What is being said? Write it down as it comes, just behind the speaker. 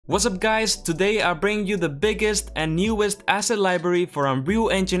What's up guys, today I bring you the biggest and newest asset library for Unreal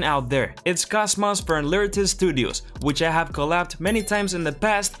Engine out there. It's Cosmos for Leartes Studios, which I have collabed many times in the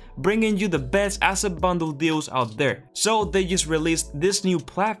past, bringing you the best asset bundle deals out there. So they just released this new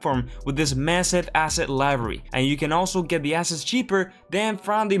platform with this massive asset library, and you can also get the assets cheaper than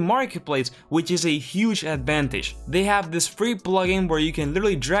from the marketplace, which is a huge advantage. They have this free plugin where you can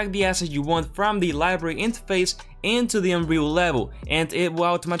literally drag the assets you want from the library interface into the Unreal level, and it will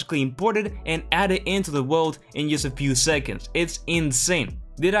automatically import it and add it into the world in just a few seconds. It's insane.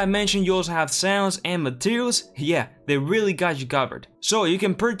 Did I mention you also have sounds and materials? Yeah, they really got you covered. So you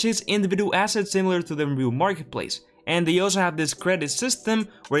can purchase individual assets similar to the Unreal marketplace. And they also have this credit system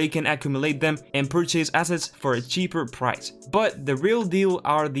where you can accumulate them and purchase assets for a cheaper price. But the real deal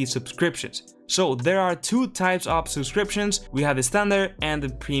are the subscriptions. So there are two types of subscriptions. We have the standard and the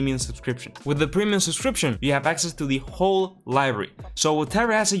premium subscription. With the premium subscription, you have access to the whole library. So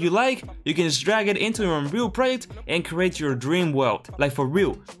whatever asset you like, you can just drag it into your Unreal project and create your dream world. Like for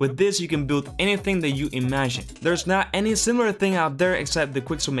real, with this you can build anything that you imagine. There's not any similar thing out there except the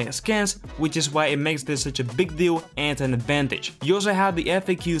quixel megascans, which is why it makes this such a big deal and an advantage. You also have the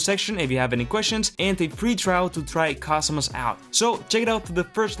FAQ section if you have any questions, and a free trial to try Cosmos out. So check it out through the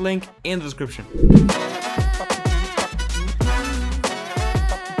first link in the description.